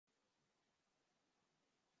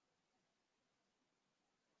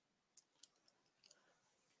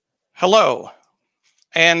Hello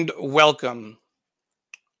and welcome.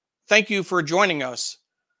 Thank you for joining us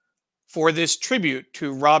for this tribute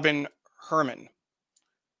to Robin Herman.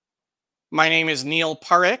 My name is Neil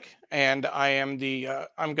Parekh, and I'm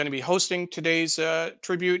going to be hosting today's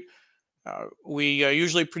tribute. We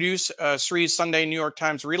usually produce Sree's Sunday New York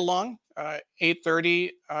Times read along, 8:30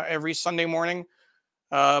 every Sunday morning.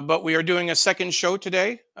 But we are doing a second show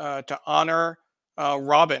today to honor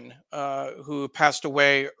Robin, who passed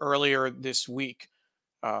away earlier this week.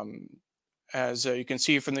 Um, as you can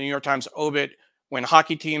see from the New York Times obit, when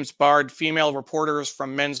hockey teams barred female reporters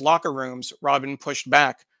from men's locker rooms, Robin pushed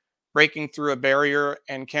back, breaking through a barrier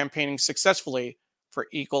and campaigning successfully for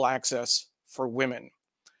equal access for women.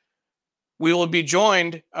 We will be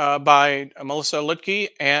joined by Melissa Ludtke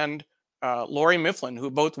and Lawrie Mifflin,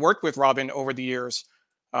 who both worked with Robin over the years.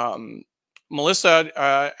 Melissa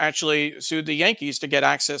actually sued the Yankees to get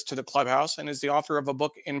access to the clubhouse and is the author of a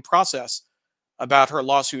book in process about her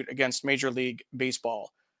lawsuit against Major League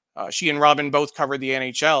Baseball. She and Robin both covered the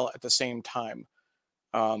NHL at the same time.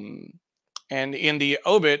 And in the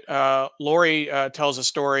obit, Lawrie tells a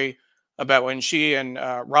story about when she and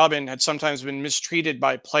Robin had sometimes been mistreated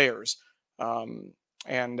by players.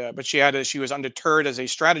 But she added she was undeterred as they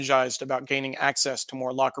strategized about gaining access to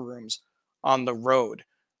more locker rooms on the road.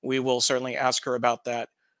 We will certainly ask her about that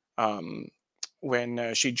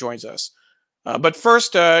when she joins us. But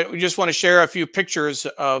first, we just want to share a few pictures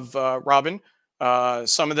of Robin.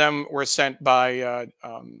 Some of them were sent by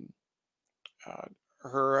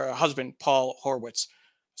her husband, Paul Horwitz.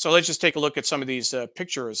 So let's just take a look at some of these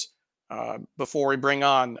pictures before we bring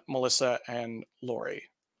on Melissa and Lawrie.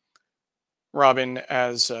 Robin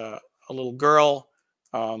as a little girl.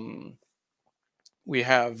 We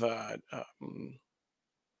have,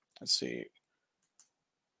 let's see,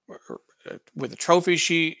 with a trophy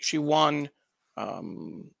she won,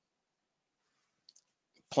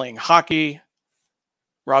 playing hockey.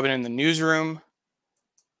 Robin in the newsroom.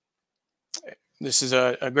 This is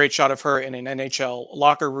a great shot of her in an NHL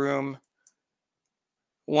locker room.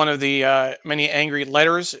 One of the many angry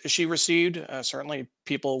letters she received. Certainly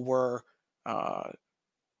people were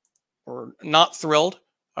not thrilled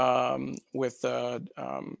with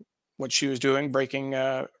what she was doing, breaking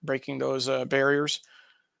those barriers.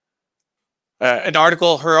 An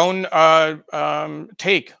article, her own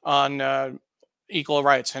take on equal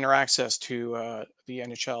rights and her access to the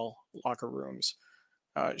NHL locker rooms.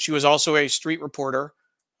 She was also a street reporter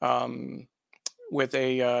with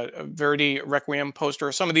a Verdi Requiem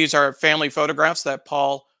poster. Some of these are family photographs that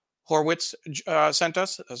Paul Horwitz sent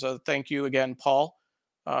us. So thank you again, Paul,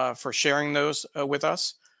 for sharing those with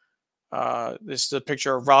us. This is a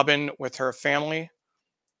picture of Robin with her family.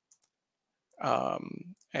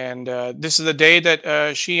 This is the day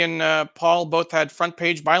that she and Paul both had front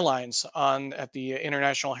page bylines at the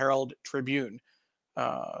International Herald Tribune.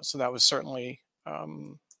 So that was certainly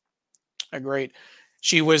a great.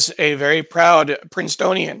 She was a very proud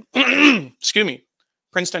Princetonian. Excuse me,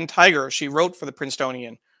 Princeton Tiger. She wrote for the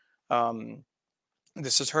Princetonian.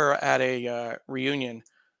 This is her at a reunion.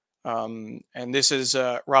 And this is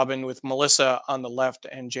Robin with Melissa on the left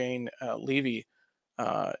and Jane Levy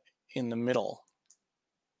in the middle.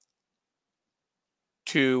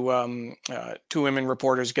 Two women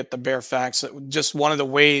reporters get the bare facts. Just one of the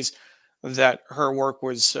ways that her work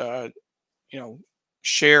was,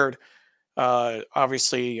 shared.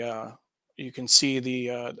 Obviously, you can see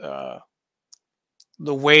the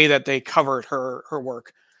way that they covered her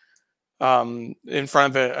work in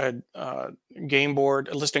front of a game board,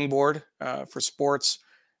 a listing board for sports.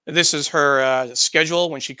 This is her schedule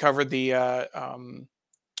when she covered the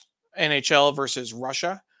NHL versus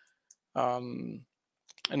Russia.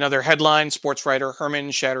 Another headline, sports writer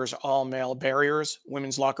Herman shatters all male barriers.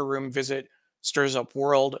 Women's locker room visit stirs up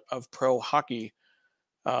world of pro hockey.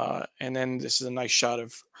 And then this is a nice shot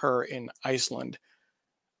of her in Iceland.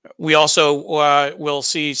 We also will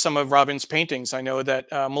see some of Robin's paintings. I know that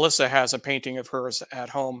Melissa has a painting of hers at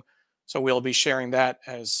home, so we'll be sharing that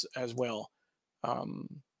as well.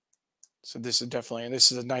 So this is definitely, and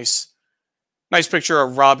this is a nice picture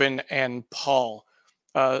of Robin and Paul.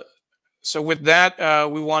 So with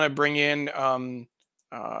that, we want to bring in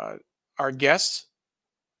our guests,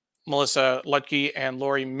 Melissa Ludtke and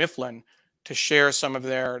Lawrie Mifflin, to share some of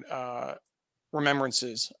their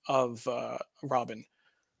remembrances of Robin.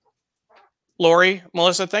 Lawrie,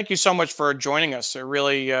 Melissa, thank you so much for joining us. I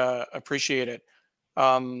really appreciate it.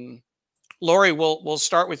 Lawrie, we'll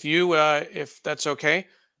start with you if that's okay.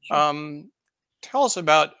 Sure. Tell us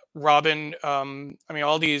about Robin. I mean,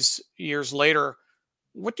 all these years later,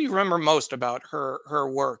 what do you remember most about her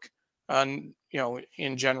work, in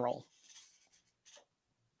general?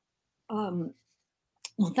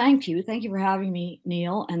 Well, thank you. Thank you for having me,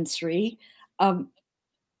 Neil and Sree.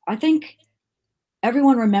 I think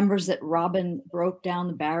everyone remembers that Robin broke down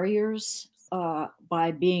the barriers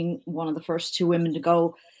by being one of the first two women to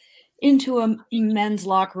go into a men's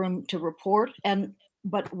locker room to report.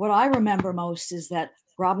 But what I remember most is that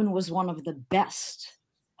Robin was one of the best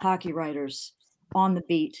hockey writers on the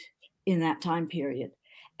beat in that time period.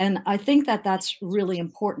 And I think that that's really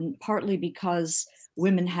important, partly because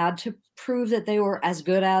women had to prove that they were as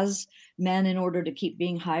good as men in order to keep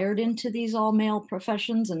being hired into these all male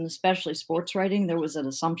professions, and especially sports writing. There was an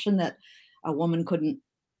assumption that a woman couldn't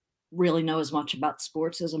really know as much about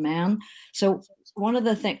sports as a man. So one of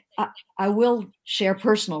the things, I will share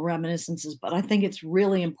personal reminiscences, but I think it's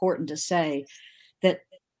really important to say that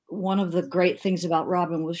one of the great things about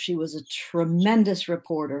Robin was she was a tremendous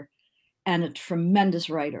reporter and a tremendous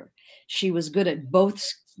writer. She was good at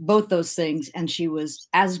both those things, and she was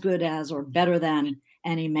as good as or better than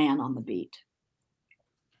any man on the beat.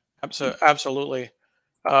 Absolutely.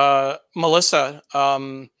 Melissa,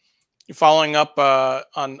 following up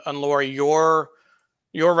on Lawrie, your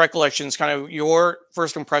recollections, kind of your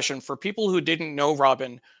first impression for people who didn't know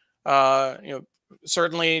Robin.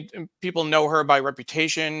 Certainly people know her by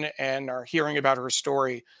reputation and are hearing about her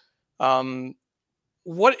story.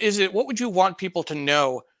 What is it? What would you want people to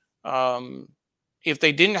know if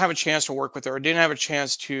they didn't have a chance to work with her, or didn't have a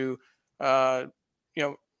chance to, uh, you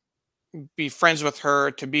know, be friends with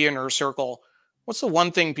her, to be in her circle? What's the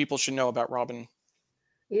one thing people should know about Robin?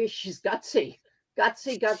 Yeah, she's gutsy,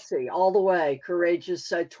 gutsy, gutsy, all the way.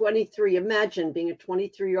 Courageous. 23. Imagine being a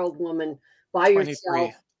 23-year-old woman by 23.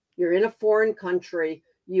 yourself. You're in a foreign country.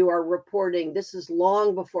 You are reporting. This is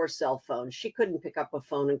long before cell phones. She couldn't pick up a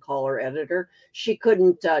phone and call her editor. She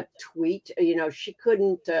couldn't tweet. She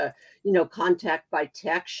couldn't, contact by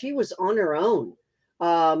text. She was on her own.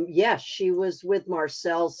 Yes, she was with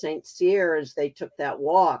Marcel St. Cyr as they took that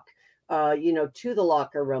walk, to the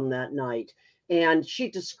locker room that night. And she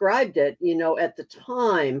described it, at the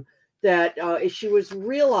time that she was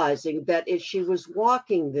realizing that as she was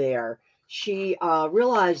walking there, she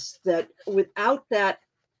realized that without that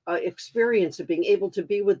experience of being able to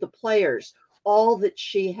be with the players, all that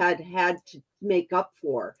she had to make up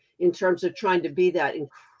for in terms of trying to be that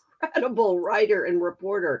incredible writer and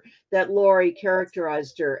reporter that Lawrie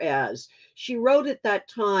characterized her as. She wrote at that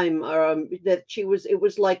time that it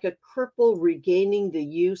was like a cripple regaining the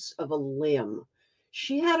use of a limb.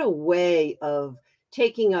 She had a way of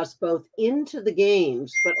taking us both into the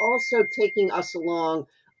games, but also taking us along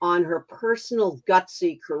on her personal,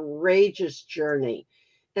 gutsy, courageous journey.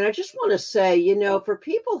 And I just want to say, for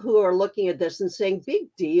people who are looking at this and saying, big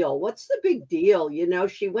deal, what's the big deal?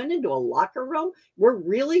 She went into a locker room. We're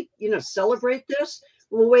really, celebrate this.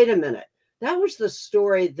 Well, wait a minute. That was the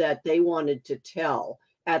story that they wanted to tell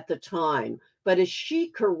at the time. But as she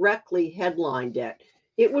correctly headlined it,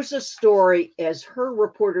 it was a story, as her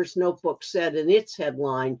reporter's notebook said in its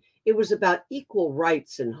headline, it was about equal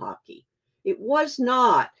rights in hockey. It was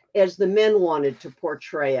not, as the men wanted to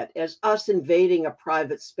portray it, as us invading a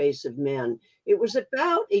private space of men. It was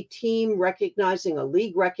about a team recognizing, a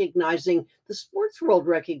league recognizing, the sports world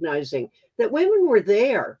recognizing that women were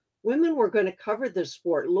there. Women were going to cover this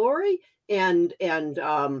sport. Lawrie and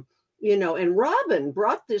Robin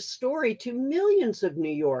brought this story to millions of New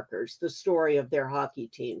Yorkers, the story of their hockey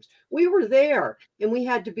teams. We were there, and we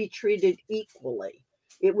had to be treated equally.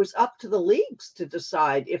 It was up to the leagues to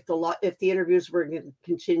decide if the interviews were going to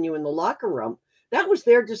continue in the locker room. That was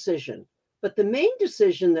their decision. But the main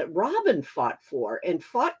decision that Robin fought for, and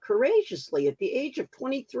fought courageously at the age of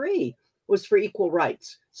 23, was for equal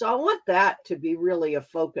rights. So I want that to be really a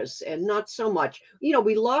focus, and not so much,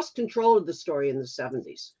 we lost control of the story in the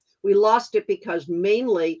 70s. We lost it because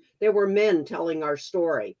mainly there were men telling our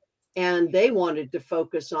story, and they wanted to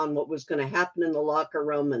focus on what was going to happen in the locker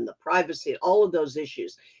room and the privacy, all of those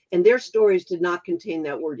issues. And their stories did not contain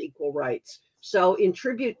that word equal rights. So in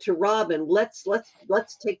tribute to Robin, let's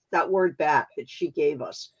take that word back that she gave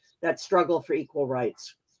us, that struggle for equal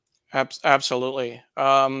rights. Absolutely.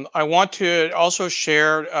 I want to also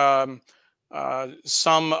share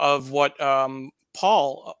some of what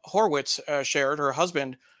Paul Horwitz shared, her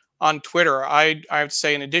husband, on Twitter. I would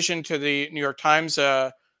say, in addition to the New York Times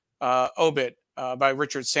obit by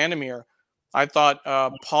Richard Sandomir, I thought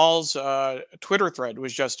Paul's Twitter thread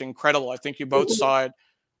was just incredible. I think you both saw it.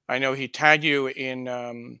 I know he tagged you in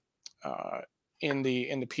the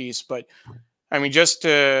piece, but I mean, just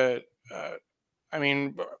to, I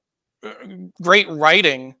mean, great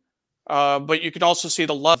writing, but you can also see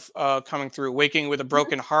the love coming through. Waking with a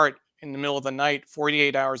broken heart in the middle of the night,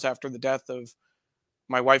 48 hours after the death of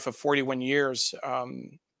my wife of 41 years.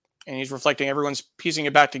 And he's reflecting, everyone's piecing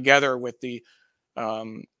it back together with the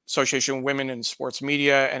Association of Women in Sports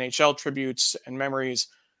Media, NHL tributes and memories.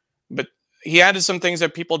 But he added some things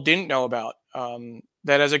that people didn't know about.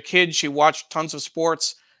 That as a kid, she watched tons of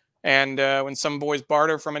sports. And when some boys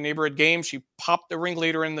barred her from a neighborhood game, she popped the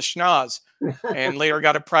ringleader in the schnoz and later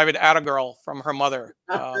got a private Attagirl from her mother.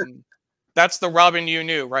 That's the Robin you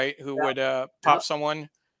knew, right? Who would pop someone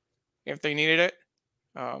if they needed it.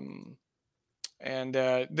 And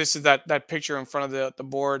this is that picture in front of the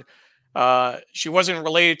board. She wasn't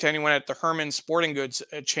related to anyone at the Herman Sporting Goods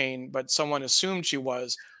chain, but someone assumed she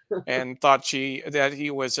was and thought that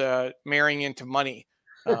he was marrying into money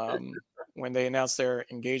when they announced their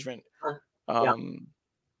engagement.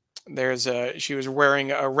 She was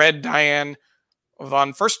wearing a red Diane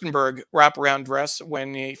von Furstenberg wraparound dress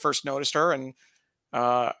when he first noticed her, and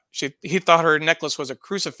he thought her necklace was a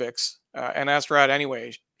crucifix and asked her out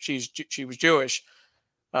anyway. She was Jewish.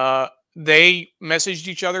 They messaged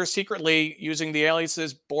each other secretly using the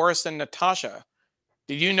aliases Boris and Natasha.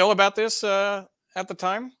 Did you know about this at the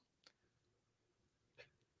time?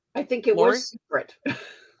 I think it was secret.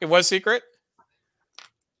 It was secret?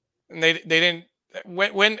 And they didn't.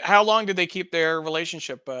 How long did they keep their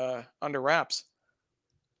relationship under wraps?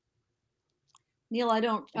 Neil, I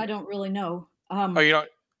don't really know. Oh, you don't?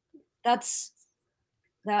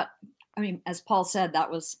 I mean, as Paul said,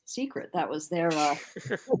 that was secret. That was their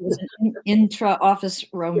it was an intra-office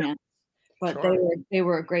romance. But they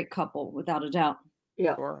were a great couple, without a doubt.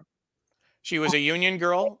 Yeah. Sure. She was a union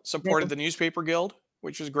girl, supported the newspaper guild,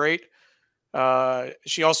 which was great.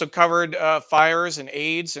 She also covered fires and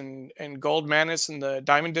AIDS and gold madness in the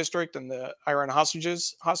Diamond District and the Iran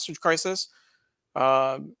hostage crisis.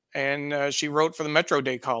 And she wrote for the Metro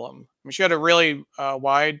Day column. I mean, she had a really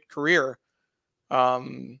wide career.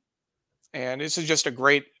 And this is just a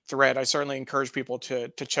great thread. I certainly encourage people to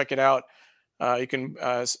check it out. You can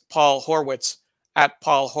Paul Horwitz at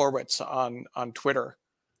Paul Horwitz on Twitter.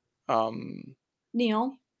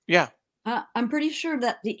 Neil. Yeah. I'm pretty sure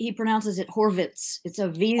that he pronounces it Horwitz. It's a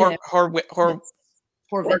V. Horwitz.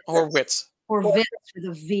 Horwitz with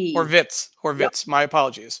a V. Horwitz. Yep. My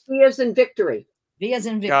apologies. V as in victory. V as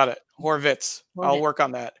in victory. Got it. Horwitz. I'll work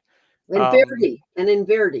on that. And Verdi. And in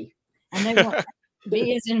Verdi. And they were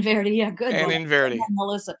V as in Verdi. Yeah, good. And in Verdi.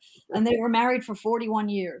 Melissa. And they were married for 41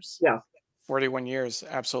 years. Yeah. 41 years.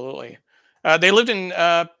 Absolutely. They lived in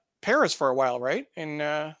Paris for a while, right?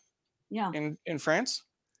 In France.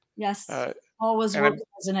 Yes. Paul was working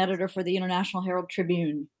as an editor for the International Herald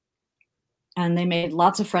Tribune. And they made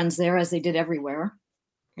lots of friends there, as they did everywhere.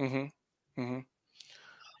 Mm-hmm. Mm-hmm.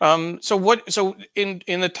 So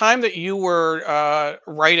in the time that you were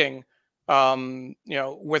writing,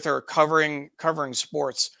 with her covering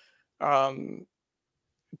sports,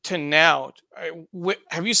 to now,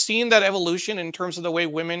 have you seen that evolution in terms of the way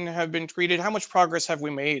women have been treated? How much progress have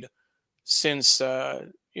we made since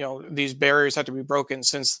these barriers had to be broken?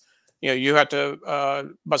 Since you had to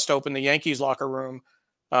bust open the Yankees locker room,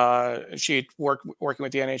 she working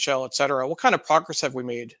with the NHL, etc. What kind of progress have we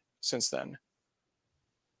made since then?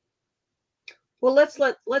 Well, let's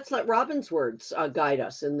let Robin's words guide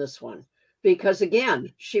us in this one, because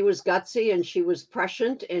again, she was gutsy and she was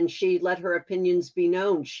prescient and she let her opinions be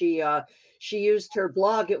known. She used her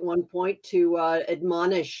blog at one point to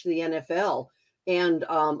admonish the NFL and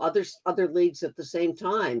other leagues at the same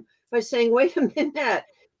time by saying, "Wait a minute,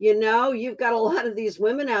 you've got a lot of these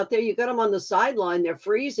women out there. You got them on the sideline. They're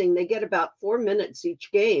freezing. They get about 4 minutes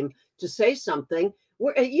each game to say something.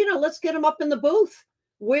 Let's get them up in the booth.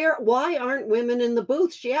 Why aren't women in the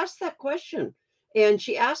booth?" She asked that question, and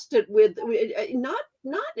she asked it with not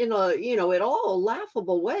in a at all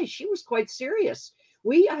laughable way. She was quite serious.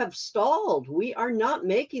 We have stalled. We are not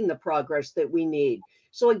making the progress that we need.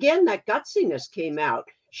 So again, that gutsiness came out.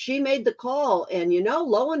 She made the call, and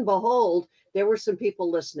lo and behold, there were some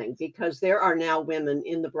people listening, because there are now women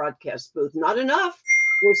in the broadcast booth. Not enough.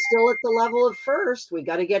 We're still at the level of first. We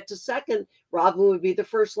got to get to second. Robin would be the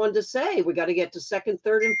first one to say, we got to get to second,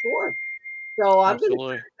 third, and fourth. So I'm going to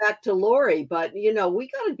turn it back to Lawrie, but we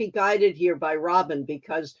got to be guided here by Robin,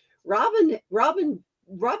 because Robin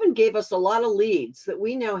gave us a lot of leads that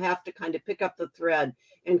we now have to kind of pick up the thread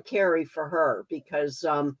and carry for her, because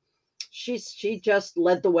she just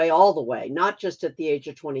led the way all the way, not just at the age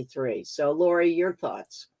of 23. So Lawrie, your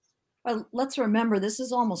thoughts? Well, let's remember, this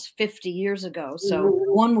is almost 50 years ago. So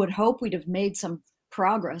one would hope we'd have made some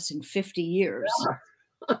progress in 50 years.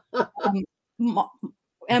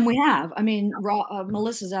 And we have. I mean,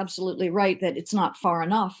 Melissa's absolutely right that it's not far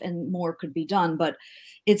enough and more could be done, but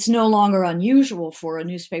it's no longer unusual for a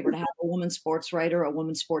newspaper to have a woman sports writer, a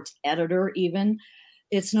woman sports editor even.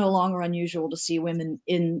 It's no longer unusual to see women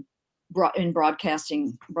in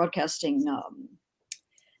broadcasting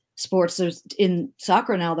sports. There's in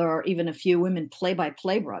soccer now, there are even a few women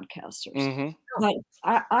play-by-play broadcasters. Mm-hmm. But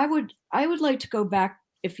I would like to go back,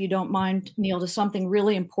 if you don't mind, Neil, to something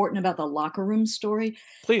really important about the locker room story.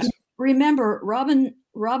 Please. Remember,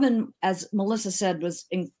 Robin, as Melissa said, was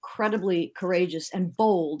incredibly courageous and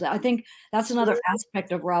bold. I think that's another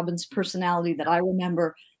aspect of Robin's personality that I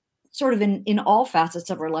remember sort of in all facets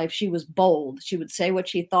of her life. She was bold. She would say what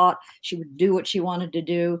she thought. She would do what she wanted to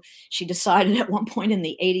do. She decided at one point in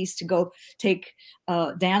the 80s to go take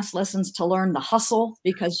dance lessons to learn the hustle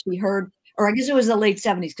because she heard, or I guess it was the late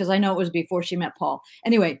 70s, because I know it was before she met Paul.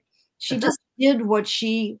 Anyway, she just did what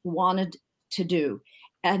she wanted to do.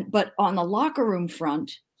 But on the locker room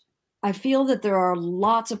front, I feel that there are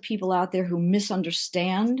lots of people out there who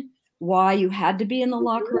misunderstand why you had to be in the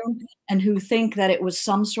locker room and who think that it was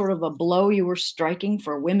some sort of a blow you were striking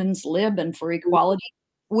for women's lib and for equality,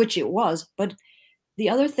 which it was. But the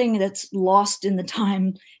other thing that's lost in the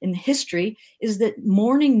time in history is that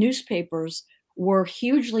morning newspapers were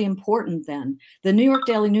hugely important then. The New York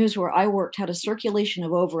Daily News, where I worked, had a circulation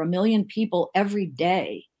of over 1 million people every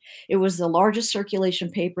day. It was the largest circulation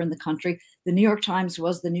paper in the country. The New York Times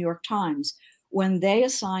was the New York Times. When they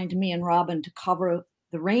assigned me and Robin to cover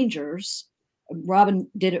the Rangers, Robin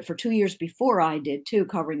did it for 2 years before I did too,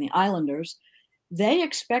 covering the Islanders. They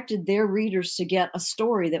expected their readers to get a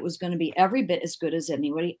story that was going to be every bit as good as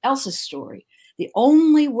anybody else's story. The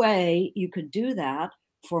only way you could do that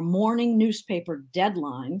for morning newspaper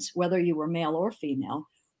deadlines, whether you were male or female,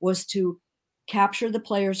 was to capture the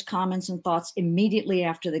players' comments and thoughts immediately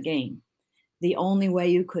after the game. The only way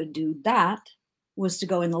you could do that was to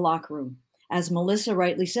go in the locker room. As Melissa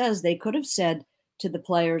rightly says, they could have said to the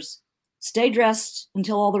players, stay dressed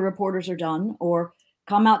until all the reporters are done, or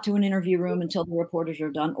come out to an interview room until the reporters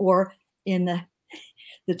are done, or in the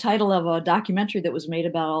title of a documentary that was made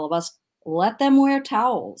about all of us, let them wear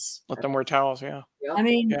towels. Let them wear towels, yeah. I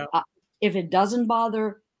mean, if it doesn't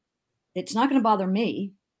bother, it's not going to bother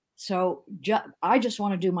me. So I just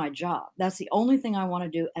want to do my job. That's the only thing I want to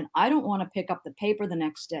do. And I don't want to pick up the paper the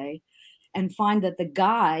next day and find that the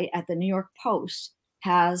guy at the New York Post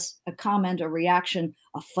has a comment, a reaction,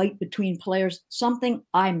 a fight between players, something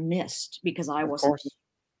I missed because I wasn't.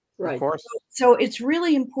 Right. Of course. So it's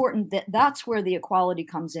really important that that's where the equality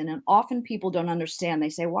comes in. And often people don't understand. They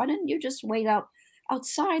say, why didn't you just wait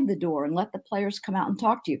outside the door and let the players come out and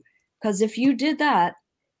talk to you? Because if you did that,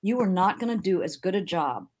 you were not going to do as good a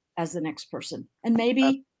job as the next person. And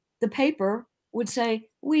maybe the paper would say,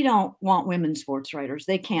 we don't want women sports writers.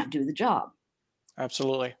 They can't do the job.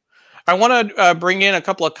 Absolutely. I want to bring in a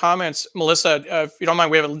couple of comments. Melissa, if you don't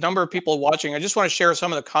mind, we have a number of people watching. I just want to share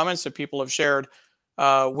some of the comments that people have shared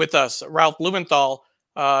with us. Ralph Blumenthal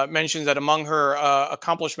mentions that among her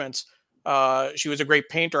accomplishments, she was a great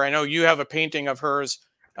painter. I know you have a painting of hers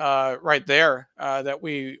right there that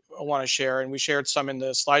we want to share, and we shared some in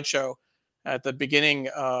the slideshow at the beginning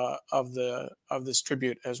of this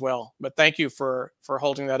tribute as well. But thank you for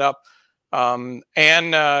holding that up. And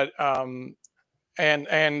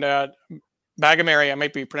Bagamary, I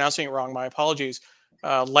might be pronouncing it wrong. My apologies.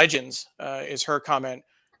 Legends is her comment.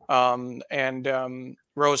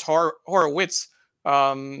 Rose Horowitz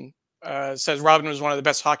says Robin was one of the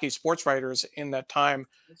best hockey sports writers in that time.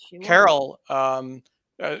 Carol, and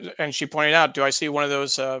she pointed out, do I see one of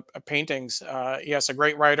those paintings? Yes, a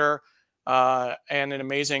great writer and an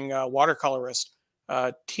amazing watercolorist.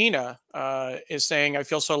 Tina is saying, I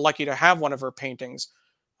feel so lucky to have one of her paintings.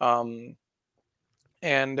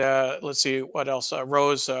 Let's see what else.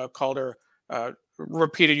 Rose called her,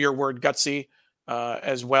 repeated your word gutsy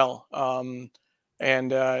as well. One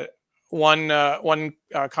comment,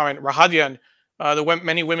 Rahadian, the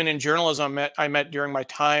many women in journalism I met during my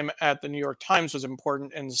time at the New York Times was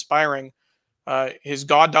important and inspiring. His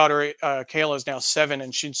goddaughter, Kayla, is now 7,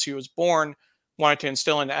 and since she was born, wanted to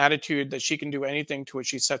instill an attitude that she can do anything to which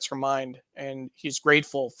she sets her mind. And he's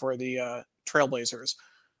grateful for the Trailblazers.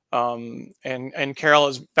 And Carol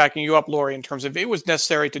is backing you up, Lawrie, in terms of it was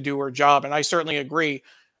necessary to do her job. And I certainly agree.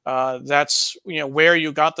 That's, where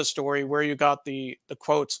you got the story, where you got the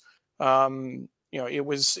quotes. It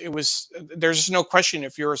was, there's just no question.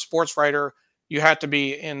 If you're a sports writer, you had to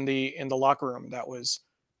be in the locker room. That was,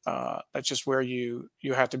 that's just where you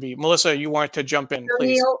had to be. Melissa, you wanted to jump in,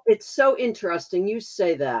 please. Neil, it's so interesting you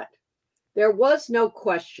say that, There was no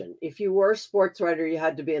question. If you were a sports writer, you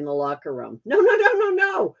had to be in the locker room. No, no, no, no,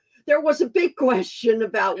 no. There was a big question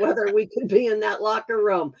about whether we could be in that locker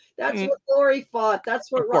room. That's what Lawrie thought.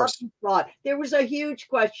 That's what Of course. Robin thought. There was a huge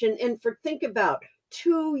question. And think about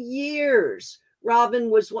 2 years, Robin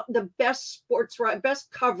was the best sports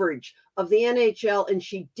best coverage of the NHL, and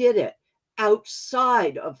she did it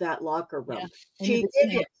outside of that locker room. Yeah, she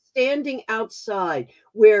did it standing outside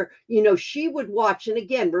where, she would watch. And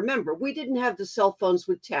again, remember, we didn't have the cell phones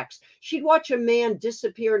with text. She'd watch a man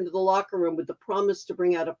disappear into the locker room with the promise to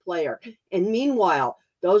bring out a player. And meanwhile,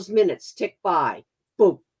 those minutes tick by.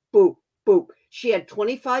 Boop, boop, boop. She had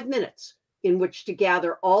 25 minutes in which to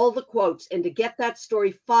gather all the quotes and to get that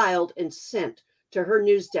story filed and sent to her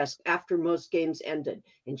news desk after most games ended.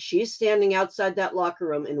 And she's standing outside that locker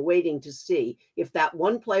room and waiting to see if that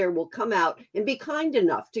one player will come out and be kind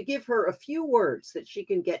enough to give her a few words that she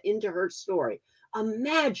can get into her story.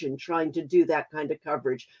 Imagine trying to do that kind of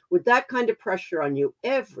coverage with that kind of pressure on you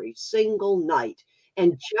every single night.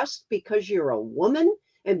 And just because you're a woman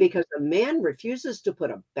and because a man refuses to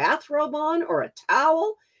put a bathrobe on or a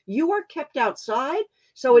towel, you are kept outside.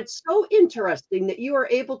 So it's so interesting that you are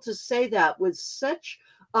able to say that with such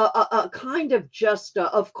a kind of just,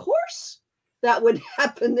 of course, that would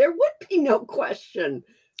happen. There would be no question.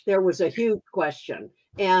 There was a huge question.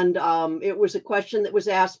 And it was a question that was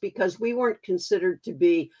asked because we weren't considered to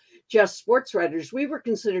be just sports writers. We were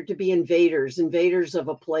considered to be invaders of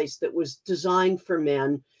a place that was designed for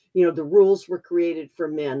men. The rules were created for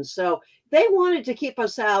men. So they wanted to keep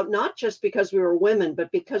us out, not just because we were women, but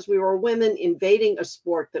because we were women invading a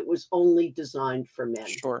sport that was only designed for men.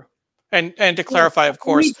 Sure. And to clarify, of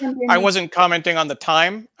course, I wasn't commenting on the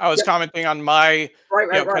time. I was commenting on my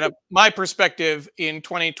kind of my perspective in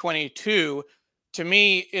 2022. To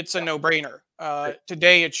me, it's a no-brainer.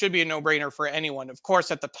 Today, it should be a no-brainer for anyone. Of course,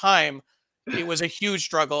 at the time, it was a huge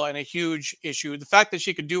struggle and a huge issue. The fact that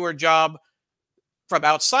she could do her job from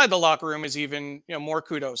outside the locker room is even more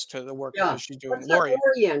kudos to the work that she's doing. Lawrie,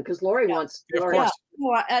 because Lawrie wants. Of course.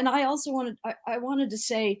 Well, and I also wanted to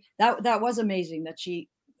say that was amazing that she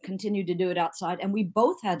continued to do it outside, and we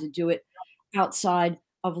both had to do it outside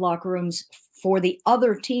of locker rooms for the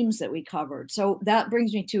other teams that we covered. So that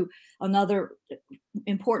brings me to another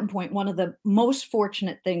important point. One of the most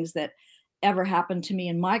fortunate things that ever happened to me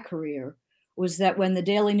in my career was that when the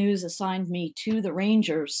Daily News assigned me to the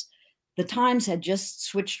Rangers, the Times had just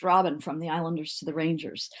switched Robin from the Islanders to the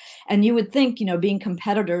Rangers. And you would think, being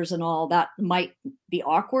competitors and all that might be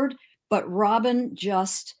awkward, but Robin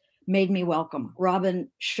just made me welcome. Robin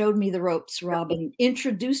showed me the ropes. Robin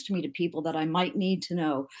introduced me to people that I might need to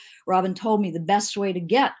know. Robin told me the best way to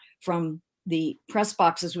get from the press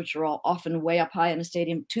boxes, which are all often way up high in a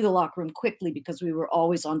stadium, to the locker room quickly because we were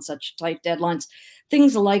always on such tight deadlines,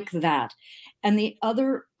 things like that. And the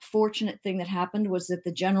other fortunate thing that happened was that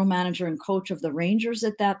the general manager and coach of the Rangers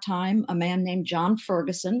at that time, a man named John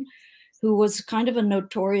Ferguson, who was kind of a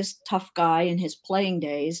notorious tough guy in his playing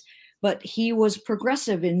days, but he was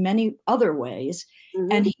progressive in many other ways.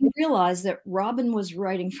 Mm-hmm. And he realized that Robin was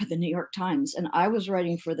writing for the New York Times and I was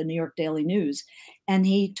writing for the New York Daily News. And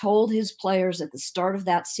he told his players at the start of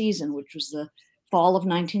that season, which was the fall of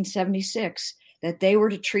 1976, that they were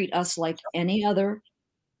to treat us like any other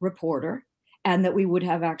reporter and that we would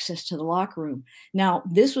have access to the locker room. Now,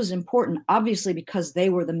 this was important, obviously, because they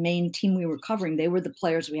were the main team we were covering. They were the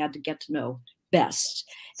players we had to get to know best.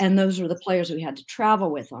 And those were the players we had to travel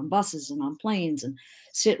with on buses and on planes and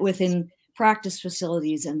sit with in practice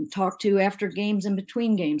facilities and talk to after games and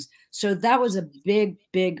between games. So that was a big,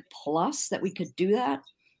 big plus that we could do that.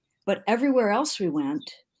 But everywhere else we went,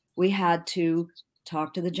 we had to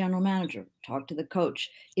talk to the general manager, talk to the coach.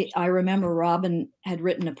 I remember Robin had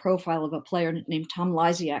written a profile of a player named Tom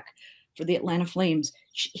Lysiak for the Atlanta Flames.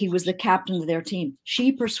 He was the captain of their team.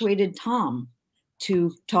 She persuaded Tom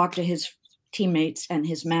to talk to his teammates and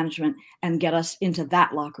his management and get us into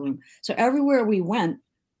that locker room. So everywhere we went,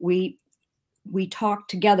 we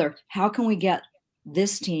talked together. How can we get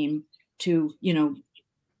this team to,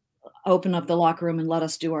 open up the locker room and let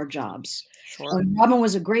us do our jobs? Sure.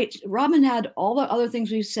 Robin had all the other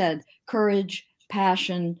things we've said, courage,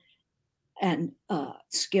 passion, and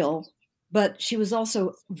skill, but she was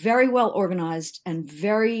also very well organized and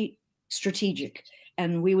very strategic.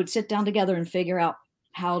 And we would sit down together and figure out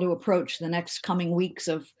how to approach the next coming weeks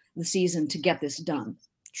of the season to get this done.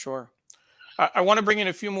 Sure. I want to bring in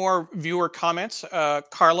a few more viewer comments.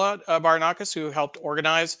 Carla Baranakis, who helped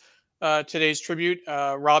organize today's tribute.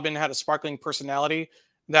 Robin had a sparkling personality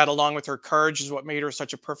that, along with her courage, is what made her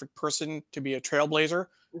such a perfect person to be a trailblazer.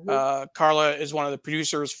 Mm-hmm. Carla is one of the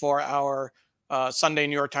producers for our Sunday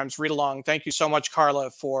New York Times read along. Thank you so much, Carla,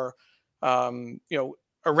 for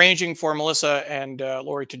arranging for Melissa and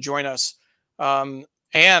Lawrie to join us.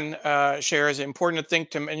 Anne shares,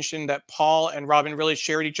 important to mention that Paul and Robin really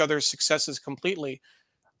shared each other's successes completely.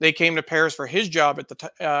 They came to Paris for his job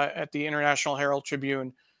at the International Herald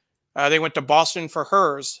Tribune. They went to Boston for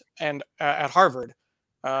hers and at Harvard.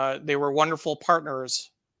 They were wonderful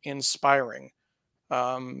partners, inspiring.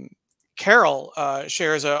 Carol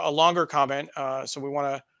shares a longer comment, so we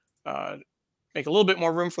want to make a little bit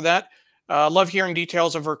more room for that. Love hearing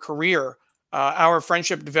details of her career. Our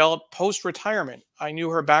friendship developed post-retirement. I knew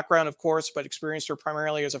her background, of course, but experienced her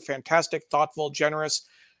primarily as a fantastic, thoughtful, generous,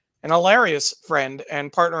 and hilarious friend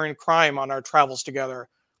and partner in crime on our travels together.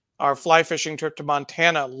 Our fly fishing trip to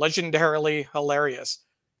Montana, legendarily hilarious.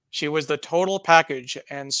 She was the total package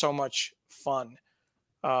and so much fun.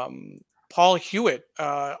 Paul Hewitt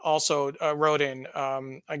also wrote in,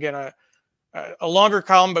 again, a longer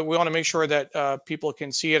column, but we want to make sure that people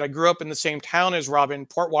can see it. I grew up in the same town as Robin,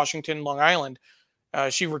 Port Washington, Long Island.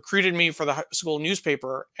 She recruited me for the high school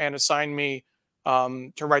newspaper and assigned me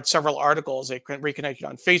to write several articles. They reconnected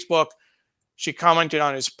on Facebook. She commented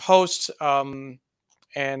on his posts, and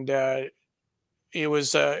it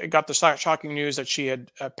got the shocking news that she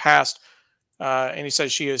had passed. And he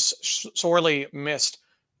says she is sorely missed.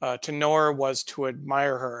 To know her was to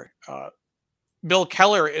admire her. Bill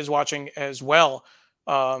Keller is watching as well.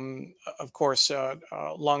 Of course,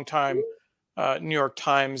 longtime New York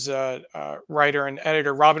Times writer and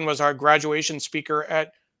editor. Robin was our graduation speaker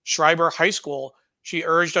at Schreiber High School. She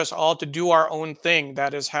urged us all to do our own thing.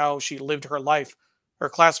 That is how she lived her life. Her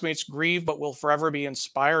classmates grieve, but will forever be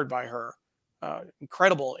inspired by her.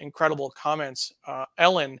 Incredible comments.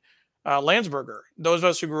 Ellen Landsberger. Those of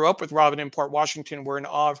us who grew up with Robin in Port Washington were in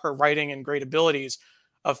awe of her writing and great abilities.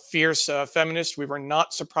 A fierce feminist, we were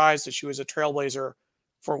not surprised that she was a trailblazer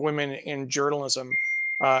for women in journalism.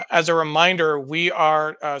 As a reminder, we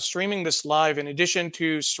are streaming this live in addition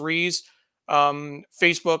to Sree's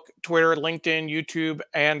Facebook, Twitter, LinkedIn, YouTube,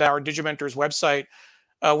 and our Digimentors website.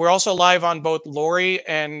 We're also live on both Lawrie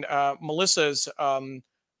and Melissa's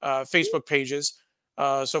Facebook pages.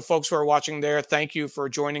 So folks who are watching there, thank you for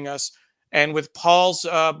joining us. And with Paul's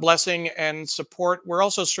blessing and support, we're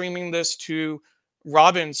also streaming this to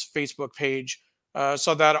Robin's Facebook page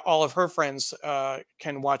so that all of her friends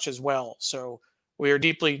can watch as well. So we are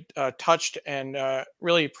deeply touched and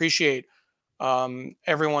really appreciate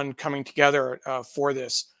everyone coming together for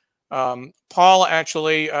this. Paul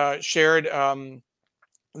actually shared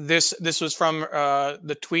this. This was from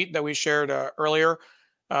the tweet that we shared earlier,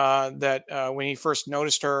 that when he first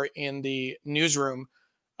noticed her in the newsroom.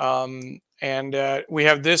 And we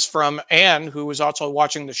have this from Anne, who was also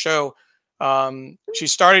watching the show. She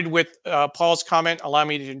started with Paul's comment, allow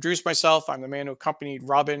me to introduce myself. I'm the man who accompanied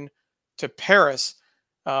Robin to Paris.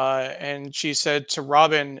 And she said to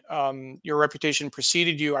Robin, your reputation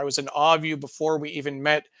preceded you. I was in awe of you before we even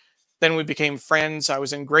met. Then we became friends. I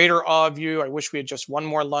was in greater awe of you. I wish we had just one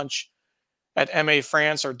more lunch at MA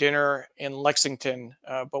France or dinner in Lexington,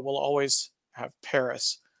 but we'll always have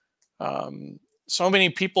Paris. So many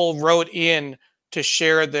people wrote in to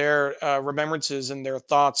share their remembrances and their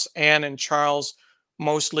thoughts. Anne and Charles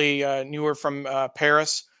mostly knew her from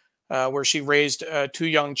Paris, where she raised 2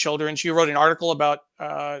 young children. She wrote an article about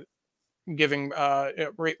raising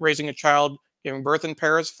a child, giving birth in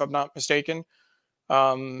Paris, if I'm not mistaken.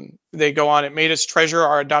 They go on, it made us treasure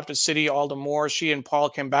our adopted city all the more. She and Paul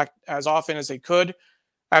came back as often as they could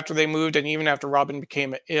after they moved, and even after Robin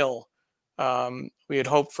became ill. We had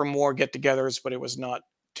hoped for more get-togethers, but it was not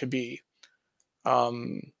to be.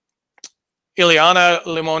 Ileana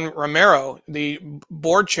Limon Romero, the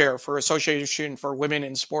board chair for Association for Women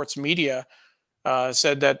in Sports Media,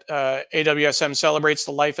 said that AWSM celebrates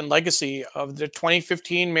the life and legacy of the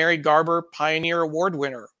 2015 Mary Garber Pioneer Award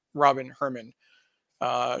winner, Robin Herman.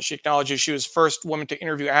 She acknowledges she was the first woman to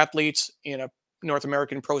interview athletes in a North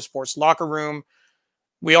American pro sports locker room.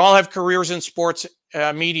 We all have careers in sports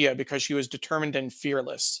media because she was determined and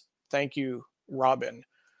fearless. Thank you, Robin.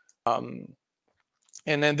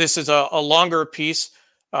 And then this is a longer piece.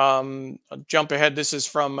 I'll jump ahead. This is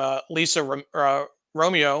from Lisa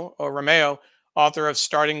Romeo, author of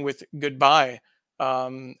Starting with Goodbye.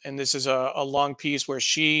 And this is a long piece where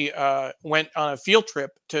she went on a field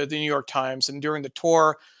trip to the New York Times, and during the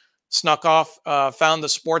tour snuck off, found the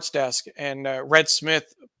sports desk, and Red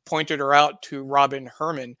Smith pointed her out to Robin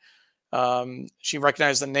Herman. She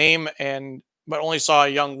recognized the name, but only saw a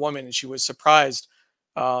young woman, and she was surprised.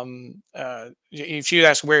 She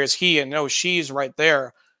asked, where is he? And no, she's right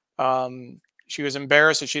there. She was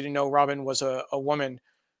embarrassed that she didn't know Robin was a woman.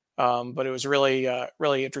 But it was really,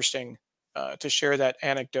 really interesting to share that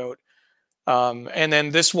anecdote. And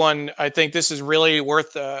then this one, I think this is really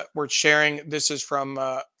worth sharing. This is from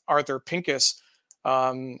Arthur Pincus,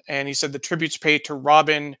 and he said the tributes paid to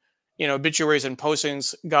Robin, obituaries and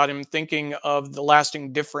postings got him thinking of the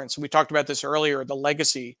lasting difference. We talked about this earlier, the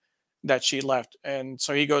legacy that she left. And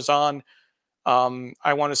so he goes on.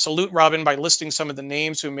 I want to salute Robin by listing some of the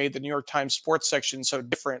names who made the New York Times sports section so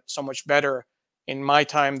different, so much better in my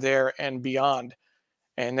time there and beyond.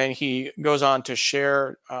 And then he goes on to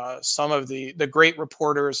share some of the great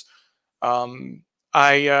reporters. I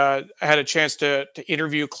had a chance to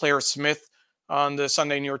interview Claire Smith on the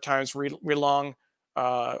Sunday New York Times read-along,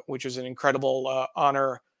 which is an incredible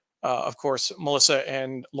honor. Of course, Melissa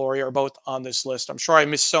and Lawrie are both on this list. I'm sure I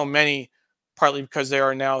missed so many, partly because there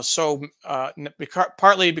are now so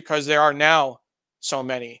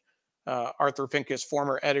many. Arthur Pincus,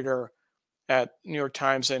 former editor at New York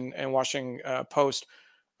Times and Washington Post.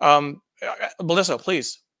 Melissa,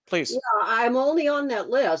 please. Yeah, I'm only on that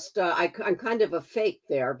list. I'm kind of a fake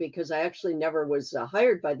there because I actually never was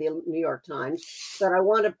hired by the New York Times. But I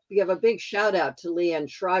want to give a big shout out to Leanne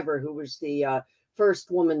Shriver, who was the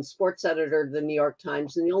first woman sports editor of the New York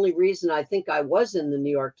Times. And the only reason I think I was in the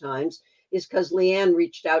New York Times is because Leanne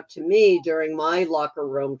reached out to me during my locker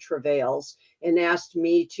room travails and asked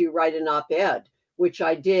me to write an op-ed, which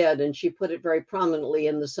I did. And she put it very prominently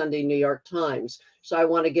in the Sunday New York Times. So I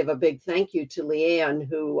want to give a big thank you to Leanne,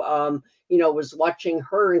 who, was watching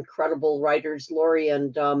her incredible writers, Lawrie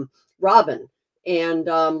and Robin, and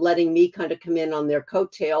letting me kind of come in on their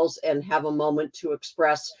coattails and have a moment to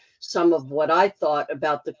express some of what I thought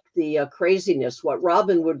about the craziness, what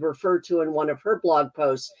Robin would refer to in one of her blog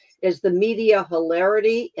posts as the media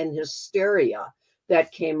hilarity and hysteria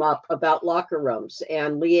that came up about locker rooms.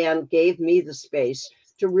 And Leanne gave me the space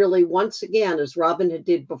to really, once again, as Robin had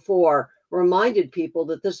did before, reminded people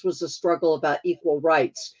that this was a struggle about equal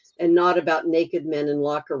rights and not about naked men in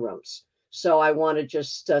locker rooms. So I want to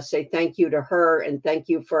just say thank you to her, and thank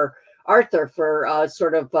you for Arthur for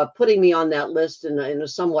sort of putting me on that list in a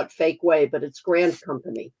somewhat fake way, but it's grand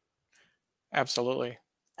company. Absolutely.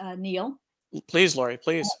 Neil? Please, Lawrie,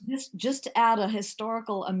 please. Just to add a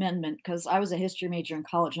historical amendment, because I was a history major in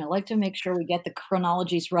college, and I'd like to make sure we get the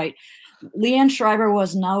chronologies right. Leanne Shriver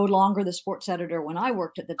was no longer the sports editor when I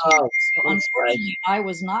worked at the Times. So unfortunately, I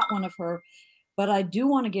was not one of her, but I do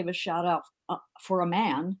want to give a shout out for a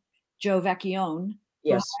man, Joe Vecchione,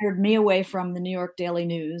 who hired me away from the New York Daily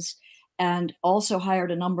News and also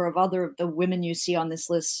hired a number of other of the women you see on this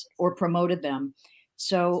list or promoted them.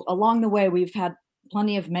 So along the way, we've had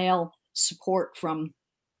plenty of male support from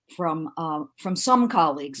some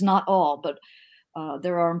colleagues, not all, but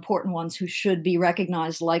there are important ones who should be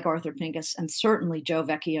recognized, like Arthur Pincus and certainly Joe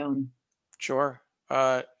Vecchione. Sure.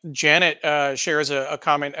 Janet shares a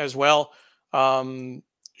comment as well.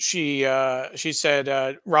 She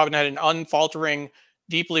said Robin had an unfaltering,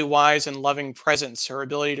 deeply wise and loving presence. Her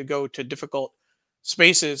ability to go to difficult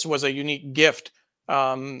spaces was a unique gift,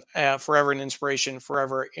 forever an inspiration,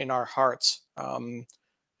 forever in our hearts.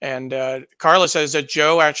 And Carla says that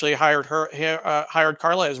Joe actually hired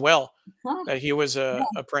Carla as well. That he was a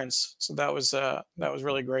prince. So that was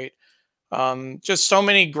really great. Just so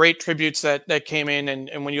many great tributes that came in.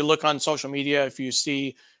 And when you look on social media, if you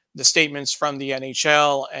see the statements from the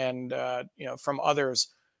NHL and from others,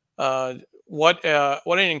 what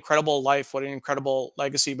an incredible life, what an incredible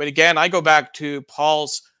legacy. But again, I go back to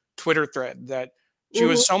Paul's Twitter thread that she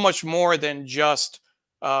was so much more than just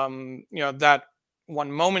that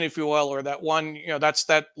one moment, if you will, or that one,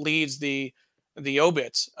 that leads the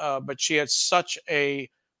obits. But she had such a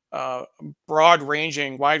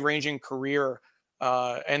wide-ranging career,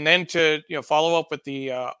 and then to follow up with the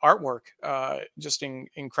artwork, just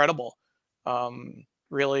incredible.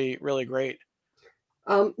 Really, really great.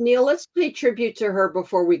 Neil, let's pay tribute to her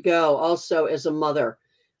before we go, also as a mother,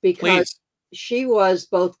 because she was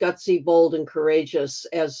both gutsy, bold, and courageous,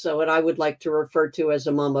 what I would like to refer to as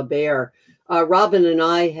a mama bear. Robin and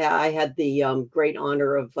I had the great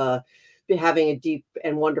honor of having a deep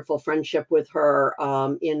and wonderful friendship with her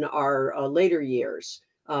in our later years,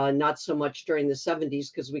 not so much during the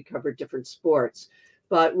 70s because we covered different sports.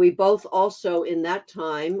 But we both also in that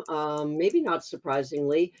time, maybe not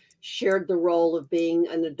surprisingly, shared the role of being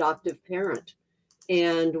an adoptive parent.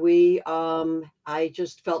 And I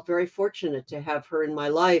just felt very fortunate to have her in my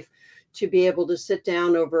life, to be able to sit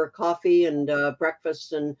down over a coffee and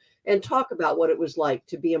breakfast and talk about what it was like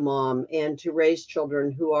to be a mom and to raise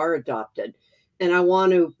children who are adopted. And I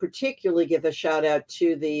want to particularly give a shout out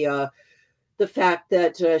to the the fact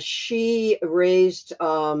that she raised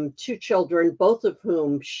two children, both of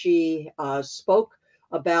whom she spoke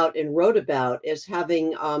about and wrote about as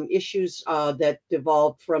having issues that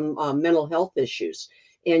devolved from mental health issues.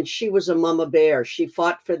 And she was a mama bear. She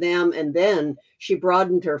fought for them, and then she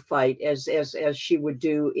broadened her fight, as she would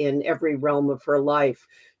do in every realm of her life,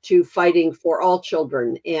 to fighting for all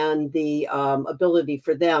children and the ability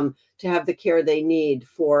for them to have the care they need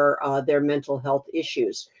for their mental health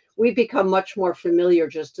issues. We've become much more familiar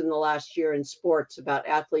just in the last year in sports about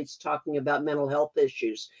athletes talking about mental health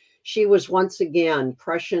issues. She was once again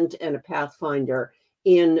prescient and a pathfinder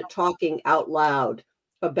in talking out loud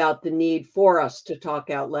about the need for us to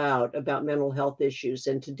talk out loud about mental health issues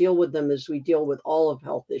and to deal with them as we deal with all of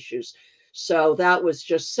health issues. So that was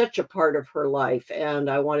just such a part of her life. And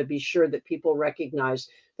I want to be sure that people recognize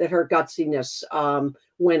that her gutsiness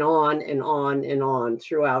went on and on and on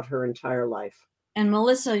throughout her entire life. And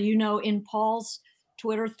Melissa, you know, in Paul's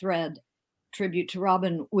Twitter thread, tribute to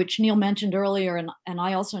Robin, which Neil mentioned earlier, and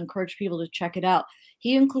I also encourage people to check it out,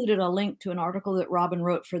 he included a link to an article that Robin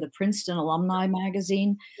wrote for the Princeton Alumni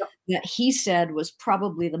magazine that he said was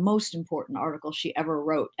probably the most important article she ever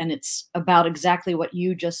wrote. And it's about exactly what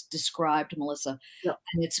you just described, Melissa. And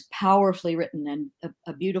it's powerfully written and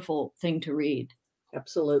a beautiful thing to read.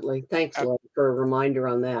 Absolutely. Thanks, Lynn, for a reminder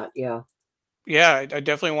on that. Yeah. Yeah, I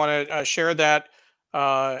definitely want to share that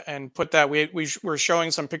and put that. We're showing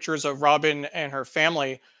some pictures of Robin and her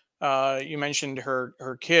family. You mentioned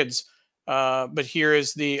her kids, but here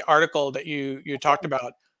is the article that you talked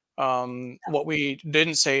about. What we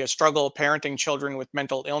didn't say: a struggle parenting children with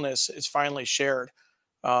mental illness is finally shared.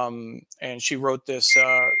 And she wrote this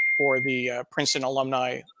for the Princeton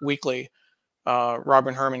Alumni Weekly,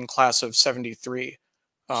 Robin Herman, class of '73.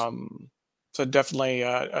 So definitely,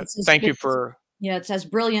 thank you for. Yeah, it's as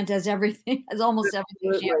brilliant as everything, as almost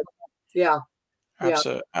everything she ever did. Yeah.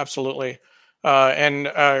 Absolutely. And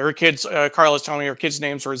her kids, Carla is telling me her kids'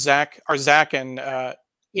 names are Zach and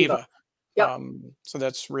Eva. So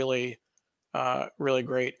that's really, really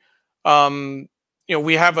great. You know,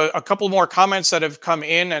 we have a couple more comments that have come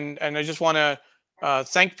in, and I just want to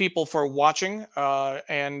thank people for watching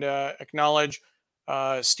and acknowledge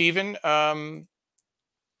Stephen.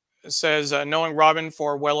 Says, knowing Robin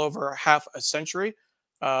for well over half a century,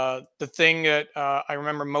 the thing that I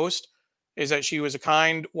remember most is that she was a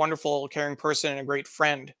kind, wonderful, caring person and a great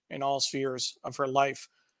friend in all spheres of her life.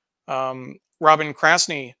 Robin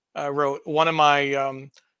Krasny wrote, one of my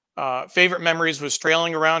favorite memories was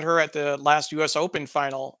trailing around her at the last U.S. Open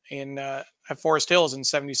final at Forest Hills in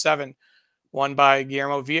 '77, won by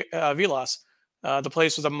Guillermo Vilas. The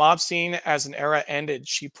place was a mob scene. As an era ended,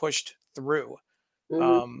 she pushed through.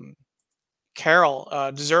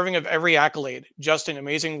 Carol, deserving of every accolade, just an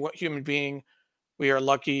amazing human being. We are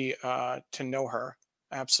lucky to know her.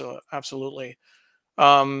 Absolutely.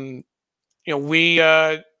 You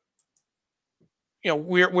know,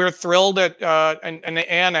 we're thrilled that and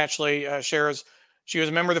Anne actually shares she was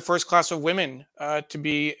a member of the first class of women to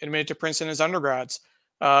be admitted to Princeton as undergrads.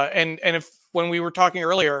 And if when we were talking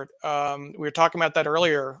earlier, we were talking about that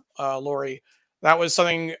earlier, Lawrie. That was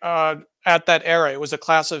something at that era. It was a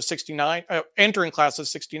class of '69, entering class of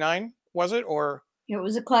 '69, was it? Or it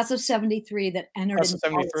was a class of '73 that entered in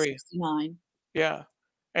 '69. Yeah,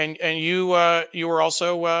 and you were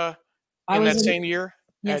also in that same year.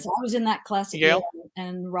 Yes, I was in that class at Yale,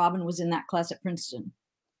 and Robin was in that class at Princeton.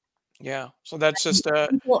 Yeah, so that's just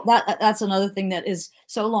that's another thing that is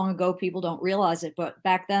so long ago people don't realize it, but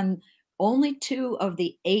back then only 2 of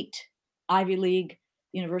the 8 Ivy League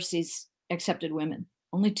universities accepted women.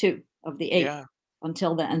 Only 2 of the 8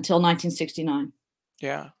 until 1969.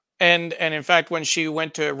 Yeah, and in fact, when she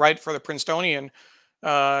went to write for the Princetonian,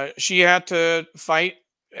 she had to fight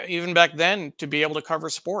even back then to be able to cover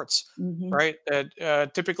sports, right?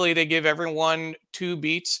 Typically, they give everyone 2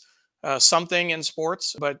 beats. Something in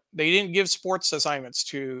sports, but they didn't give sports assignments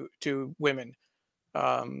to women.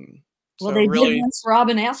 Well, they did once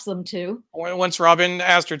Robin asked them to. Once Robin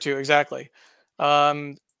asked her to, exactly.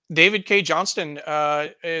 David K. Johnston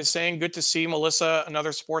is saying, "Good to see Melissa,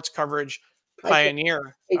 another sports coverage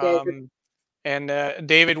pioneer." And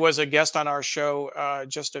David was a guest on our show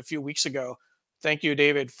just a few weeks ago. Thank you,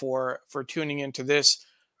 David, for tuning into this.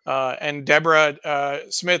 And Deborah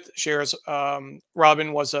Smith shares,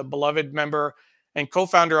 Robin was a beloved member and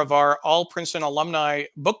co-founder of our All Princeton Alumni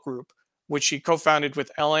book group, which she co-founded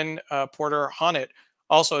with Ellen Porter Honnett,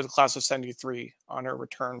 also the class of '73 on her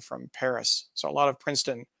return from Paris. So a lot of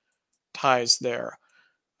Princeton ties there.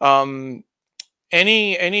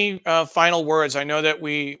 Any final words? I know that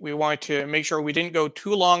we wanted to make sure we didn't go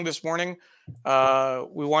too long this morning.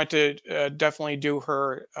 We want to definitely do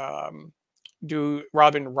her, do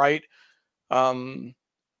Robin right.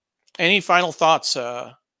 Any final thoughts,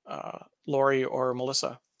 Lawrie or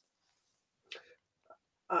Melissa?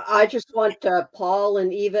 I just want Paul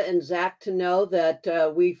and Eva and Zach to know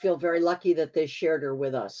that we feel very lucky that they shared her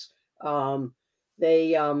with us.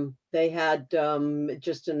 They had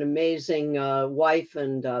just an amazing wife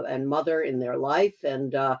and mother in their life,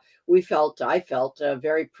 and I felt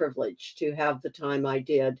very privileged to have the time I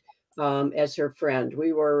did as her friend.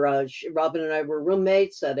 We were Robin and I were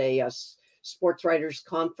roommates at a sports writers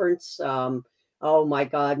conference. Oh my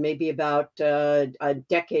God, maybe about a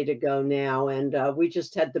decade ago now. And we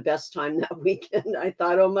just had the best time that weekend. I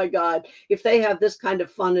thought, oh my God, if they have this kind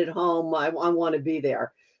of fun at home, I want to be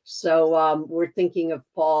there. So we're thinking of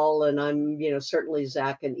Paul, and I'm, certainly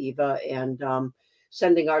Zach and Eva, and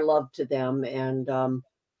sending our love to them, and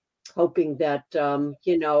hoping that,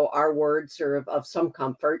 our words are of some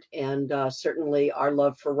comfort, and certainly our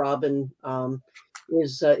love for Robin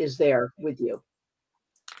is there with you.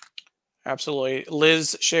 Absolutely.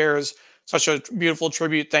 Liz shares such a beautiful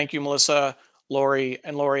tribute. Thank you, Melissa, Lawrie,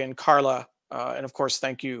 and Carla. And of course,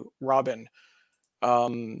 thank you, Robin.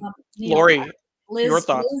 Neil, Lawrie, your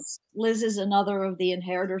thoughts? Liz is another of the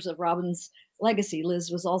inheritors of Robin's legacy.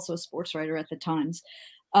 Liz was also a sports writer at the Times.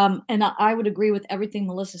 And I would agree with everything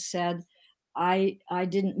Melissa said. I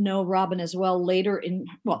didn't know Robin as well later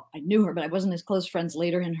I knew her, but I wasn't as close friends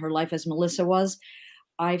later in her life as Melissa was.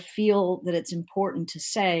 I feel that it's important to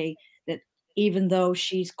say that even though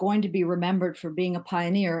she's going to be remembered for being a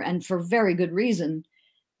pioneer, and for very good reason,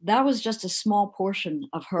 that was just a small portion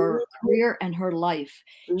of her career and her life.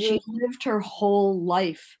 She lived her whole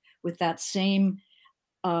life with that same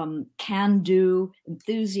can-do,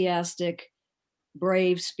 enthusiastic,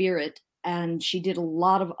 brave spirit, and she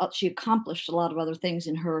accomplished a lot of other things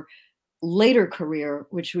in her later career,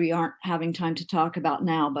 which we aren't having time to talk about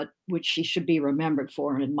now, but which she should be remembered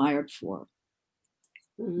for and admired for.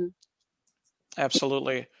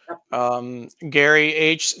 Absolutely. Gary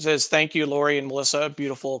H says, thank you, Lawrie and Melissa.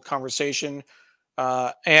 Beautiful conversation.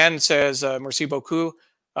 Anne says, merci beaucoup.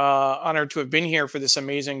 Honored to have been here for this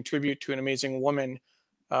amazing tribute to an amazing woman.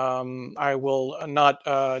 I will not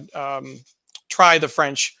try the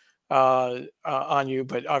French on you,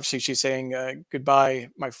 but obviously she's saying goodbye,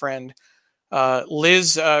 my friend.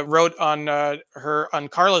 Liz wrote on on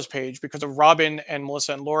Carla's page, because of Robin and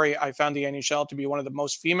Melissa and Lawrie, I found the NHL to be one of the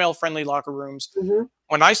most female-friendly locker rooms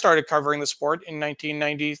when I started covering the sport in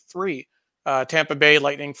 1993. Tampa Bay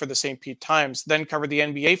Lightning for the St. Pete Times, then covered the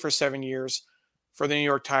NBA for 7 years for the New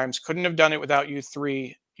York Times. Couldn't have done it without you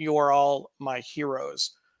three. You are all my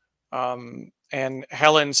heroes. And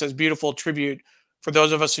Helen says, beautiful tribute. For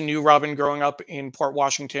those of us who knew Robin growing up in Port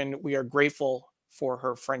Washington, we are grateful for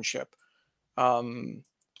her friendship.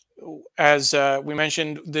 As we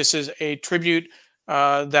mentioned, this is a tribute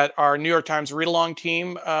that our New York Times read-along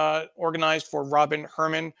team organized for Robin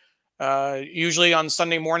Herman. Usually on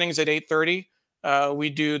Sunday mornings at 8:30, we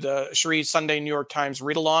do the Sree Sunday New York Times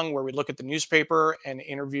read-along, where we look at the newspaper and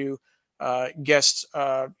interview guests,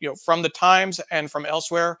 from the Times and from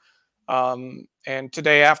elsewhere. And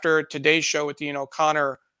today, after today's show with Dean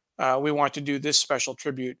O'Connor, we want to do this special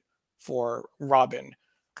tribute for Robin.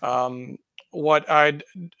 What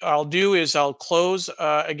I'll do is I'll close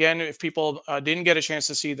again. If people didn't get a chance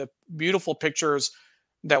to see the beautiful pictures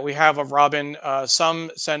that we have of Robin,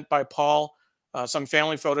 some sent by Paul, some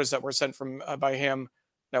family photos that were sent from by him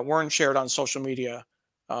that weren't shared on social media,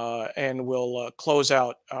 and we'll close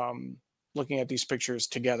out looking at these pictures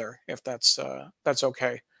together, if that's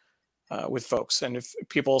okay with folks. And if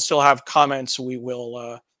people still have comments, we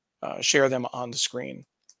will share them on the screen.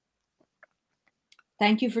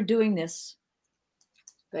 Thank you for doing this.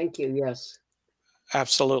 Thank you. Yes.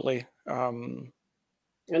 Absolutely. And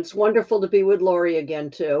it's wonderful to be with Lawrie again,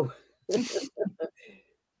 too.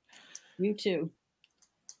 You too.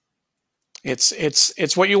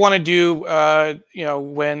 It's what you want to do,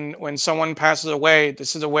 when someone passes away.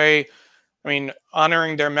 This is a way,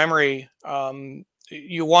 honoring their memory.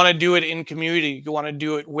 You want to do it in community. You want to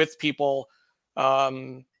do it with people.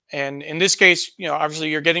 And in this case, obviously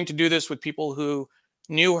you're getting to do this with people who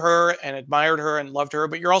knew her and admired her and loved her,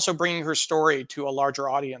 but you're also bringing her story to a larger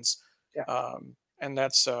audience. Yeah. And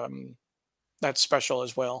that's special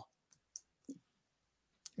as well.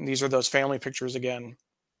 And these are those family pictures again.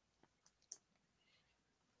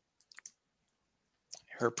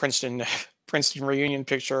 Her Princeton reunion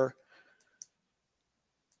picture.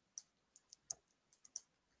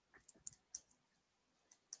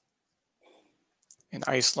 In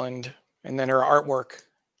Iceland, and then her artwork.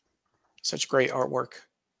 Such great artwork.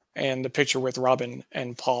 and the picture with Robin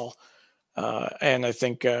and Paul. And I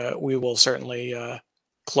think we will certainly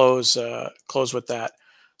close with that.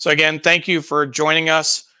 So again, thank you for joining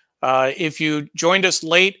us. If you joined us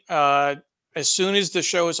late, as soon as the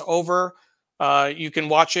show is over, you can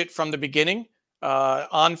watch it from the beginning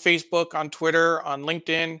on Facebook, on Twitter, on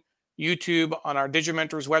LinkedIn, YouTube, on our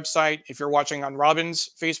Digimentors website. If you're watching on Robin's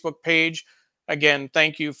Facebook page, again,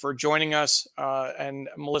 thank you for joining us, and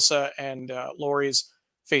Melissa and Laurie's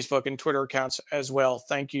Facebook and Twitter accounts as well.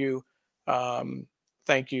 Thank you.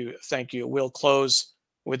 Thank you. We'll close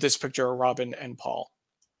with this picture of Robin and Paul.